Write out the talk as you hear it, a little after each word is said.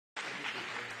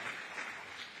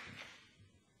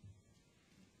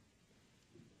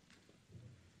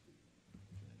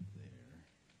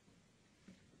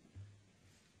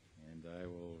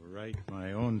write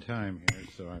my own time here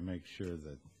so I make sure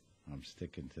that I'm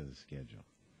sticking to the schedule.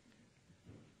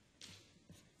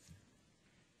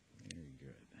 Very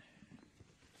good.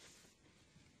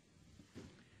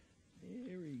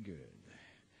 Very good.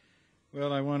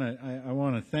 Well, I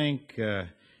want to thank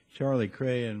Charlie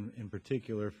Cray in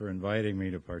particular for inviting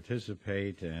me to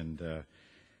participate, and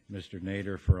Mr.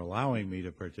 Nader for allowing me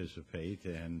to participate,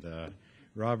 and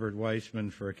Robert Weissman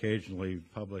for occasionally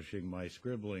publishing my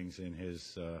scribblings in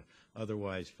his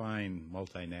otherwise fine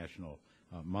multinational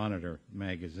Monitor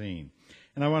magazine.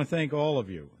 And I want to thank all of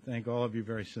you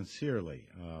very sincerely.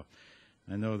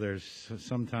 I know there's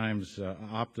sometimes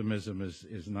optimism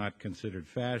is not considered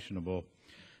fashionable,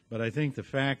 but I think the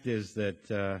fact is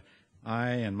that I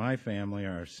and my family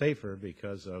are safer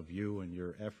because of you and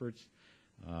your efforts.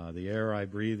 The air I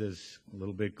breathe is a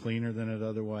little bit cleaner than it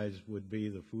otherwise would be.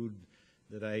 The food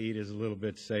that I eat is a little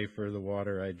bit safer. The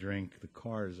water I drink, the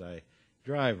cars I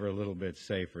drive are a little bit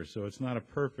safer. So it's not a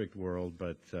perfect world,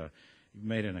 but you've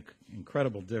made an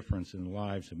incredible difference in the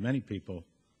lives of many people,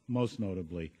 most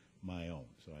notably my own.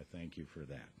 So I thank you for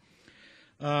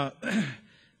that. I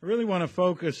really want to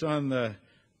focus on the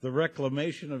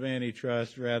reclamation of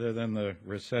antitrust rather than the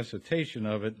resuscitation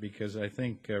of it, because I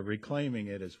think reclaiming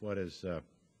it is what is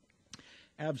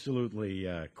absolutely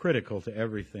critical to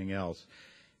everything else.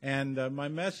 And my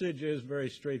message is very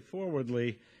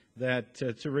straightforwardly that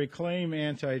to reclaim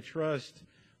antitrust,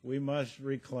 we must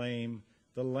reclaim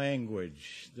the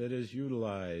language that is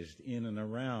utilized in and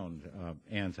around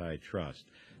antitrust.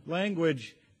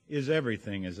 Language is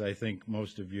everything, as I think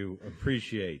most of you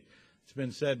appreciate. It's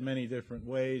been said many different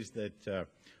ways that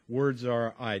words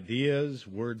are ideas,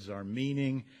 words are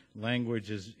meaning. Language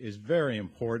is very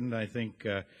important. I think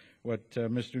what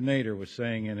Mr. Nader was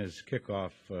saying in his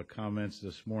kickoff comments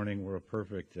this morning were a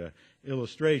perfect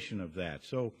illustration of that.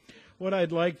 So what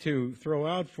I'd like to throw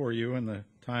out for you in the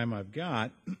time I've got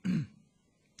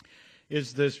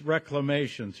is this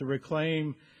reclamation, to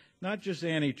reclaim not just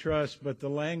antitrust, but the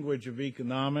language of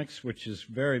economics, which is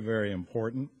very, very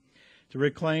important, to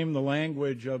reclaim the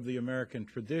language of the American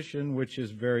tradition, which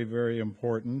is very, very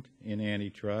important in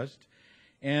antitrust.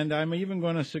 And I'm even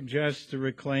going to suggest to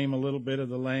reclaim a little bit of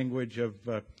the language of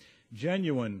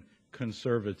genuine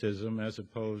conservatism as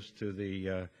opposed to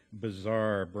the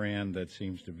bizarre brand that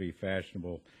seems to be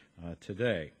fashionable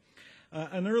today.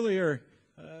 An earlier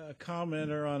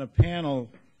commenter on a panel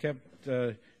kept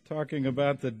talking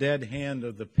about the dead hand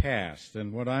of the past,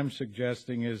 and what I'm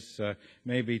suggesting is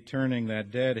maybe turning that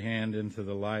dead hand into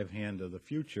the live hand of the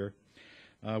future.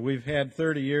 We've had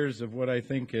 30 years of what I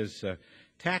think is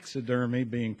taxidermy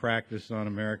being practiced on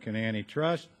American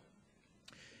antitrust.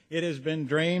 It has been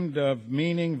drained of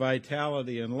meaning,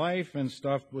 vitality, and life and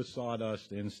stuffed with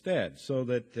sawdust instead, so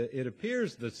that it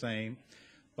appears the same,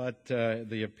 but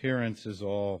the appearance is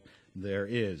all there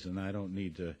is, and I don't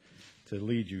need to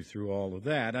lead you through all of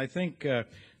that. I think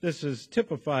this is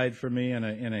typified for me in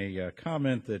a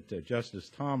comment that Justice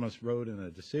Thomas wrote in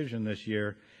a decision this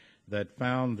year that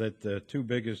found that the two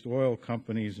biggest oil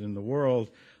companies in the world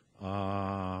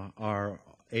are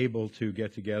able to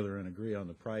get together and agree on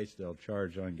the price they'll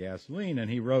charge on gasoline. And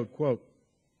he wrote, quote,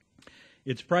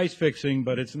 "It's price fixing,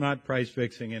 but it's not price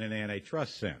fixing in an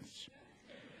antitrust sense."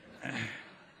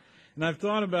 And I've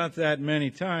thought about that many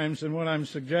times, and what I'm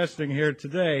suggesting here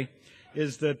today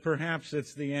is that perhaps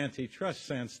it's the antitrust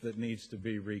sense that needs to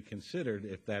be reconsidered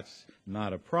if that's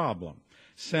not a problem.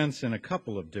 Sense in a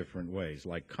couple of different ways,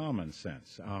 like common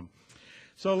sense.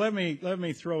 So let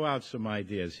me throw out some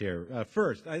ideas here.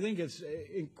 First, I think it's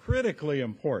critically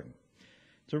important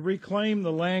to reclaim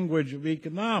the language of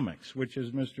economics, which,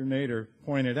 as Mr. Nader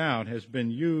pointed out, has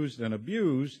been used and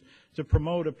abused to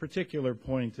promote a particular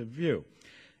point of view.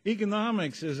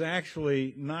 Economics is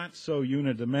actually not so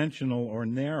unidimensional or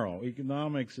narrow.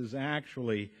 Economics is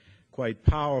actually quite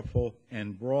powerful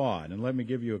and broad. And let me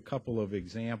give you a couple of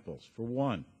examples. For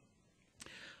one,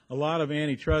 a lot of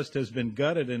antitrust has been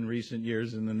gutted in recent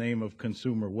years in the name of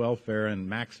consumer welfare and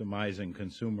maximizing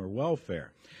consumer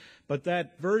welfare. But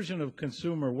that version of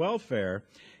consumer welfare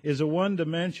is a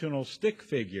one-dimensional stick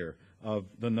figure of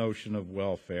the notion of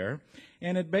welfare,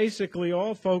 and it basically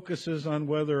all focuses on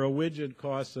whether a widget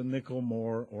costs a nickel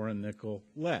more or a nickel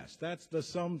less. That's the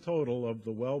sum total of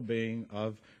the well-being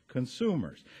of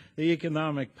consumers. The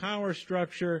economic power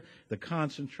structure, the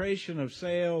concentration of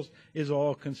sales is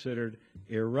all considered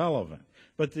irrelevant.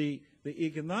 But the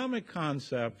economic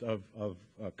concept of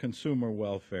consumer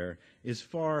welfare is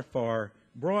far, far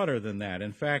broader than that.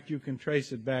 In fact, you can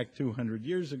trace it back 200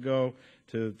 years ago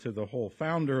to the whole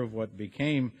founder of what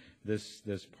became this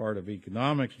part of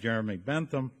economics, Jeremy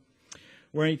Bentham,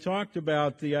 where he talked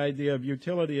about the idea of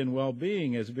utility and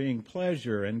well-being as being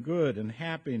pleasure and good and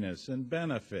happiness and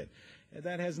benefit.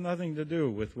 That has nothing to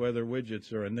do with whether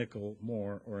widgets are a nickel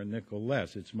more or a nickel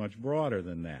less. It's much broader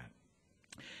than that.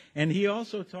 And he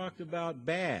also talked about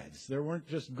bads. There weren't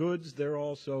just goods, there are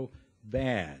also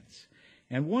bads.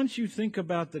 And once you think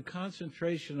about the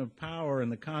concentration of power and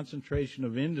the concentration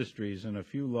of industries in a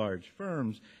few large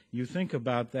firms, you think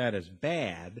about that as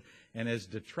bad and as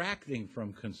detracting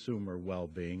from consumer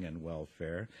well-being and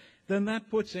welfare, then that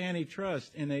puts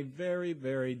antitrust in a very,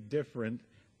 very different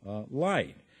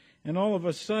light. And all of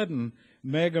a sudden,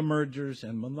 mega mergers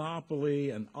and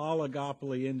monopoly and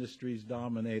oligopoly industries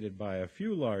dominated by a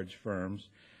few large firms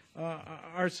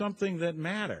are something that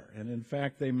matter. And in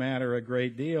fact, they matter a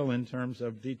great deal in terms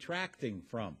of detracting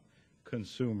from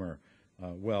consumer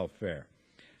welfare.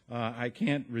 I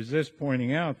can't resist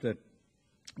pointing out that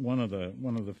one of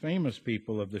the famous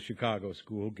people of the Chicago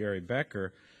School, Gary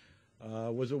Becker,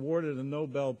 was awarded a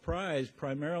Nobel Prize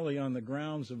primarily on the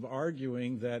grounds of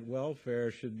arguing that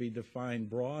welfare should be defined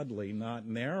broadly, not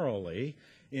narrowly,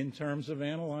 in terms of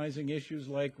analyzing issues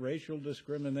like racial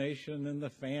discrimination in the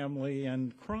family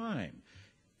and crime.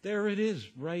 There it is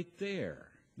right there.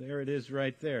 There it is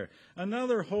right there.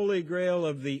 Another holy grail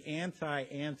of the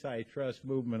anti-antitrust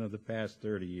movement of the past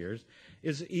 30 years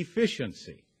is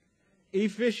efficiency.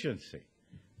 Efficiency,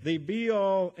 the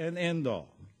be-all and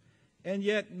end-all. And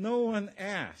yet no one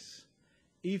asks,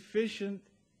 efficient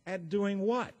at doing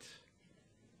what?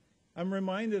 I'm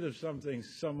reminded of something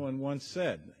someone once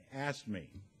said, asked me,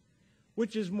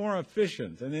 which is more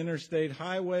efficient, an interstate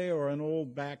highway or an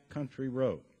old backcountry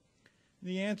road?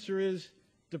 The answer is,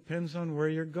 depends on where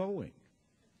you're going.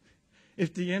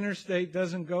 If the interstate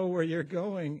doesn't go where you're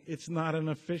going, it's not an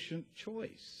efficient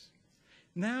choice.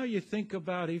 Now you think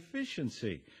about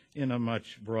efficiency in a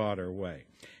much broader way.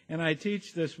 And I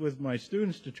teach this with my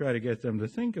students to try to get them to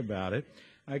think about it.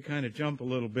 I kind of jump a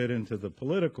little bit into the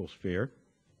political sphere.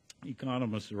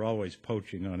 Economists are always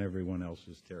poaching on everyone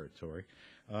else's territory.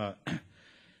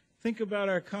 Think about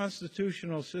our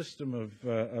constitutional system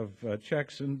of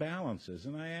checks and balances.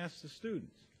 And I ask the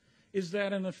students, is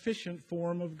that an efficient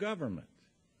form of government?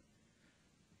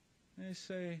 And they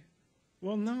say,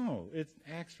 well, no, it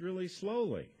acts really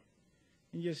slowly.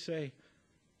 And you say,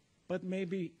 but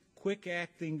maybe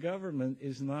quick-acting government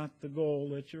is not the goal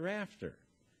that you're after.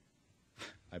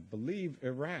 I believe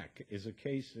Iraq is a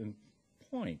case in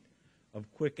point of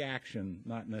quick action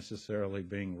not necessarily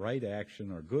being right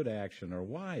action or good action or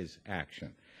wise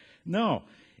action. No,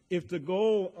 if the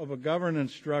goal of a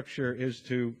governance structure is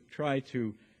to try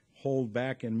to hold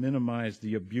back and minimize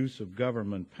the abuse of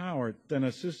government power, then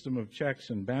a system of checks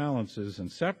and balances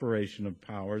and separation of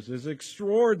powers is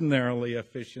extraordinarily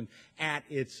efficient at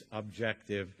its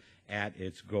objective, at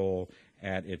its goal,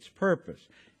 at its purpose.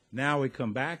 Now we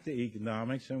come back to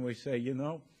economics and we say, you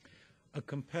know, a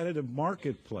competitive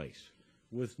marketplace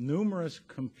with numerous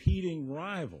competing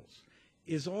rivals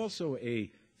is also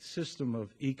a system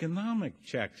of economic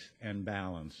checks and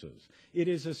balances. It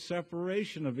is a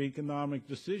separation of economic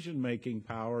decision-making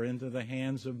power into the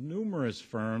hands of numerous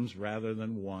firms rather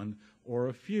than one or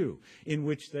a few, in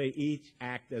which they each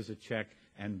act as a check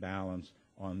and balance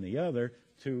on the other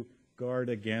to guard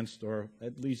against or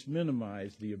at least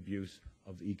minimize the abuse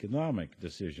of economic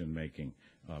decision-making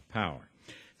power.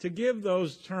 To give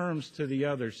those terms to the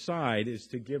other side is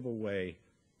to give away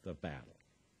the battle.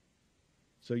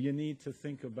 So you need to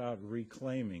think about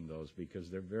reclaiming those because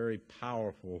they're very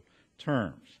powerful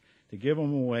terms. To give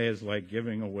them away is like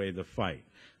giving away the fight.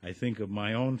 I think of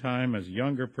my own time as a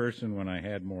younger person when I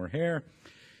had more hair.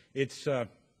 It's a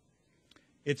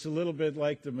little bit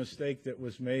like the mistake that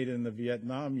was made in the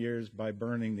Vietnam years by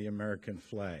burning the American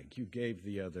flag. You gave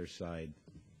the other side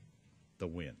the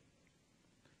win.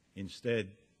 Instead,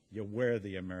 you wear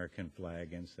the American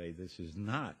flag and say, this is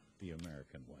not the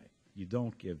American way. You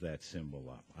don't give that symbol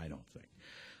up, I don't think.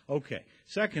 Okay,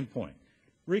 second point,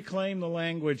 reclaim the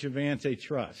language of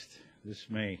antitrust. This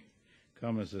may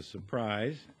come as a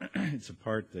surprise. It's a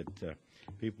part that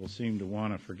people seem to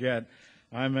want to forget.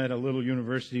 I'm at a little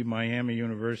university, Miami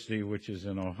University, which is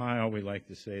in Ohio. We like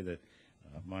to say that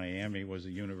Miami was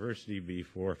a university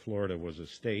before Florida was a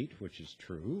state, which is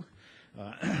true.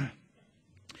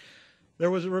 There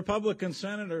was a Republican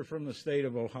senator from the state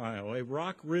of Ohio, a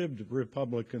rock-ribbed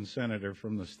Republican senator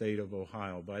from the state of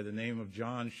Ohio by the name of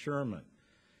John Sherman.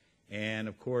 And,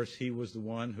 of course, he was the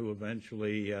one who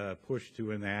eventually pushed to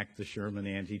enact the Sherman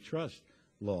antitrust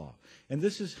law. And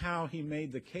this is how he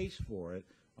made the case for it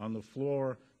on the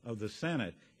floor of the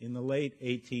Senate in the late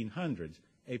 1800s,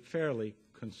 a fairly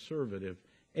conservative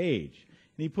age.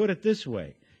 And he put it this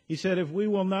way. He said, if we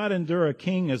will not endure a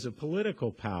king as a political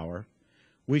power,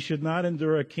 we should not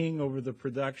endure a king over the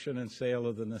production and sale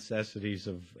of the necessities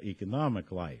of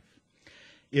economic life.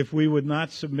 If we would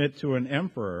not submit to an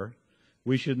emperor,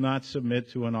 we should not submit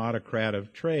to an autocrat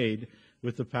of trade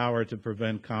with the power to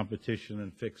prevent competition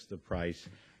and fix the price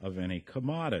of any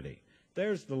commodity.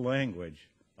 There's the language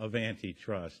of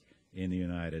antitrust in the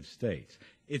United States.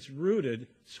 It's rooted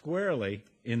squarely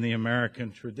in the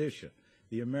American tradition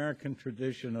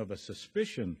of a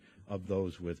suspicion of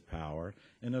those with power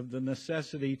and of the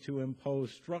necessity to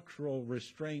impose structural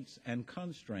restraints and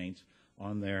constraints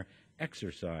on their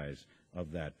exercise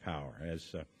of that power.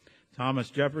 As Thomas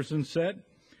Jefferson said,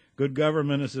 good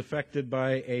government is affected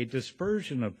by a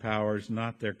dispersion of powers,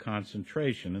 not their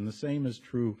concentration. And the same is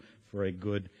true for a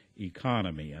good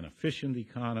economy, an efficient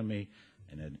economy,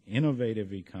 and an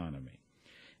innovative economy.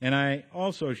 And I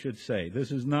also should say,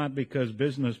 this is not because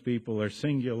business people are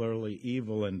singularly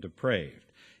evil and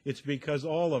depraved. It's because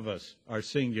all of us are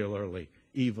singularly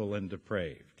evil and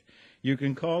depraved. You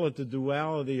can call it the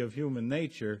duality of human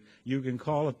nature. You can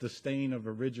call it the stain of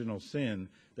original sin.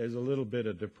 There's a little bit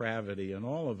of depravity in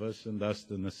all of us, and thus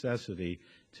the necessity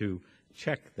to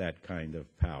check that kind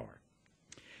of power.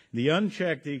 The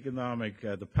unchecked economic,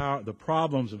 the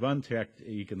problems of unchecked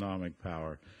economic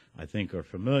power, I think, are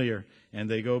familiar, and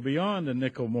they go beyond a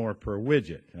nickel more per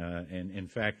widget. And in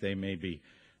fact, they may be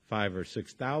 $5,000 or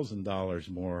 $6,000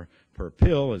 more per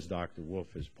pill, as Dr.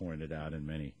 Wolf has pointed out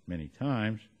in many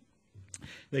times.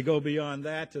 They go beyond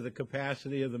that to the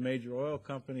capacity of the major oil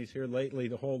companies here lately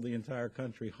to hold the entire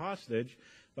country hostage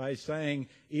by saying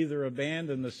either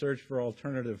abandon the search for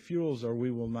alternative fuels or we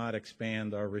will not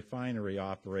expand our refinery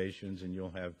operations and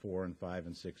you'll have $4 and $5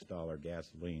 and $6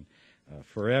 gasoline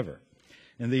forever.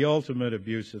 And the ultimate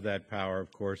abuse of that power,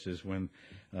 of course, is when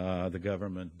the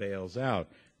government bails out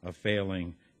a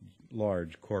failing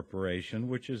large corporation,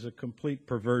 which is a complete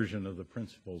perversion of the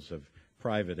principles of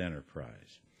private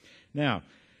enterprise. Now,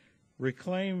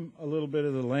 reclaim a little bit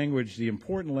of the language, the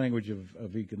important language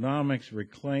of economics,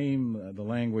 reclaim the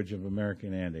language of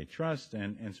American antitrust,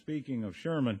 and speaking of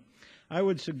Sherman, I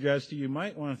would suggest you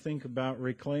might want to think about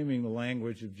reclaiming the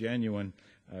language of genuine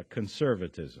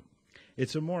conservatism.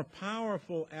 It's a more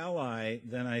powerful ally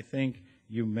than I think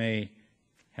you may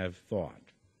have thought.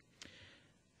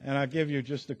 And I'll give you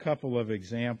just a couple of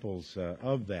examples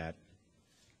of that.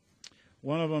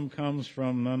 One of them comes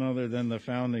from none other than the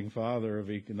founding father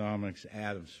of economics,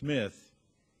 Adam Smith,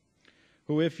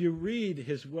 who, if you read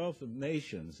his Wealth of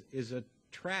Nations, is a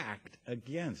tract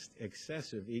against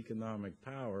excessive economic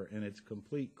power and its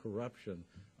complete corruption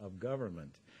of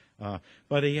government.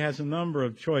 But he has a number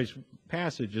of choice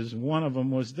passages. One of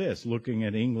them was this, looking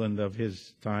at England of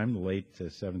his time, the late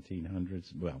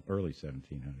 1700s, well, early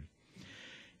 1700s.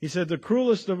 He said, the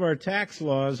cruelest of our tax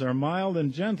laws are mild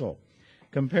and gentle,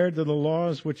 compared to the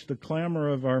laws which the clamor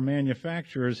of our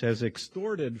manufacturers has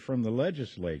extorted from the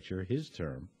legislature, his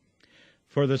term,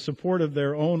 for the support of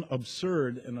their own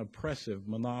absurd and oppressive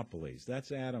monopolies.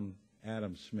 That's Adam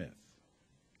Smith.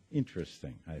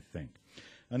 Interesting, I think.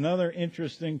 Another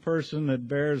interesting person that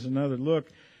bears another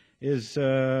look is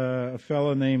a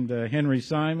fellow named Henry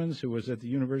Simons, who was at the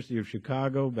University of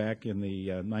Chicago back in the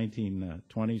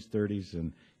 1920s,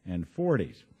 30s, and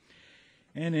 40s.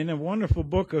 And in a wonderful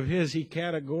book of his, he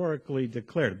categorically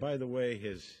declared, by the way,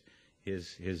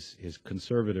 his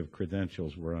conservative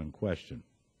credentials were unquestioned.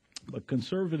 But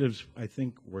conservatives, I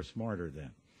think, were smarter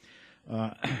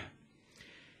then.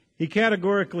 He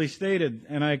categorically stated,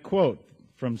 and I quote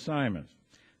from Simons,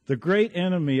 the great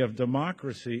enemy of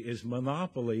democracy is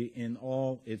monopoly in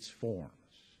all its forms.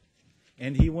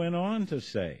 And he went on to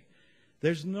say,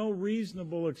 there's no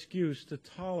reasonable excuse to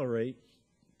tolerate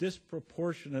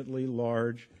disproportionately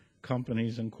large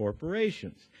companies and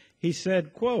corporations. He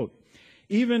said, quote,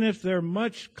 even if their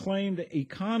much claimed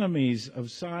economies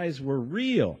of size were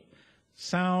real,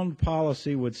 sound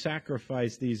policy would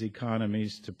sacrifice these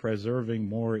economies to preserving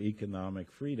more economic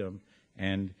freedom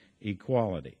and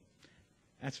equality.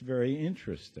 That's very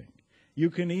interesting.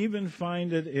 You can even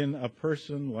find it in a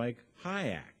person like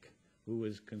Hayek, who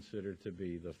is considered to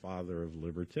be the father of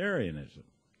libertarianism.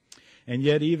 And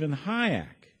yet even Hayek,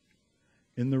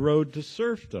 in The Road to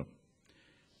Serfdom,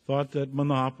 thought that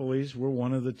monopolies were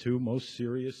one of the two most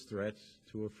serious threats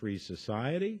to a free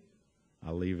society.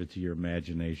 I'll leave it to your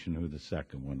imagination who the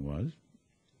second one was.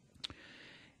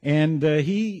 And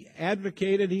he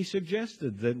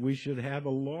suggested that we should have a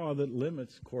law that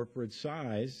limits corporate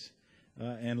size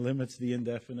and limits the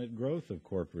indefinite growth of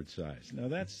corporate size. Now,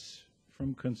 that's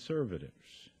from conservatives.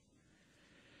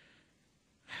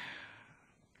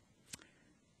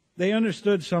 They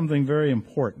understood something very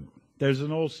important. There's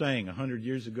an old saying, 100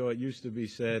 years ago it used to be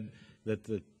said that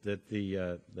the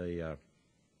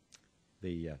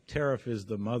tariff is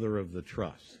the mother of the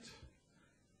trust,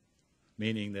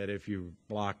 meaning that if you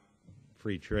block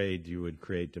free trade, you would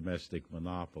create domestic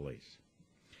monopolies.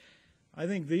 I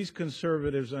think these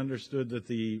conservatives understood that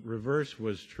the reverse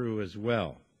was true as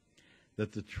well,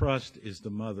 that the trust is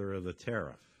the mother of the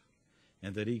tariff,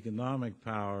 and that economic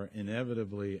power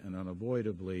inevitably and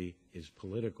unavoidably is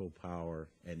political power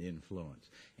and influence.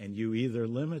 And you either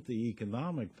limit the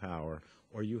economic power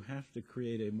or you have to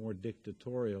create a more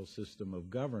dictatorial system of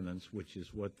governance, which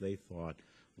is what they thought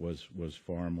was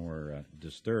far more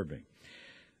disturbing.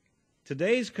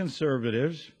 Today's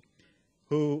conservatives,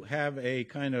 who have a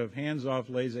kind of hands-off,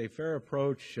 laissez-faire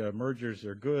approach, mergers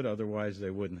are good, otherwise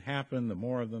they wouldn't happen, the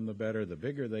more of them the better, the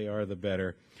bigger they are the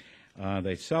better.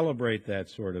 They celebrate that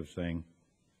sort of thing.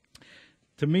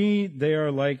 To me, they are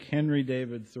like Henry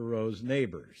David Thoreau's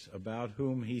neighbors, about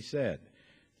whom he said,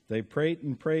 they prate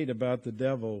and prate about the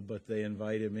devil, but they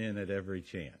invite him in at every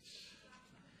chance.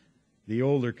 The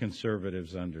older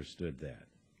conservatives understood that.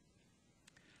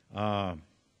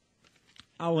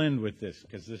 I'll end with this,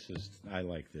 because I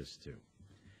like this too.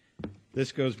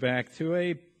 This goes back to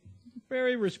a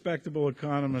very respectable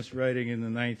economist writing in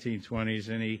the 1920s,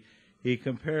 and he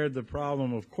compared the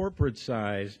problem of corporate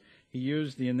size. He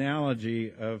used the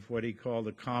analogy of what he called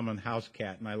a common house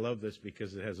cat, and I love this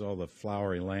because it has all the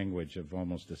flowery language of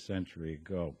almost a century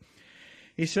ago.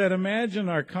 He said, imagine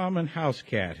our common house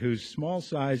cat, whose small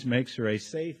size makes her a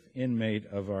safe inmate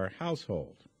of our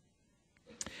household.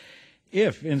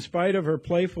 If, in spite of her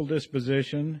playful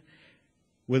disposition,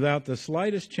 without the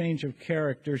slightest change of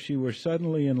character, she were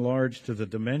suddenly enlarged to the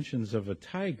dimensions of a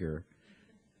tiger,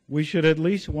 we should at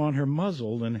least want her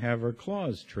muzzled and have her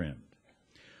claws trimmed.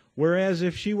 Whereas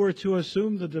if she were to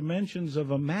assume the dimensions of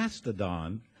a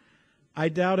mastodon, I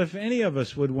doubt if any of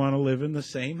us would want to live in the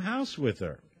same house with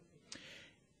her.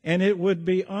 And it would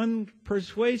be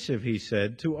unpersuasive, he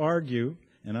said, to argue,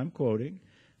 and I'm quoting,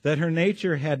 that her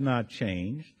nature had not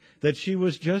changed, that she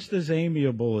was just as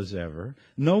amiable as ever,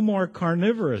 no more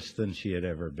carnivorous than she had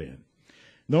ever been.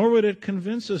 Nor would it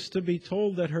convince us to be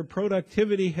told that her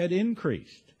productivity had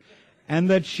increased, and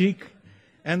that she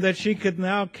could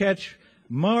now catch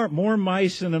more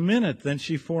mice in a minute than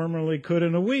she formerly could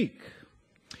in a week.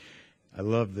 I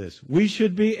love this. We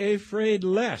should be afraid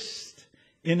lest,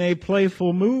 in a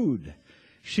playful mood,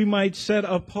 she might set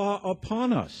a paw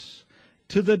upon us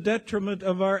to the detriment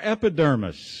of our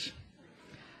epidermis,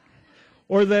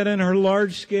 or that in her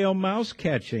large-scale mouse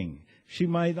catching, she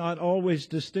might not always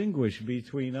distinguish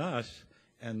between us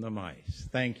and the mice.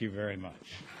 Thank you very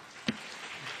much.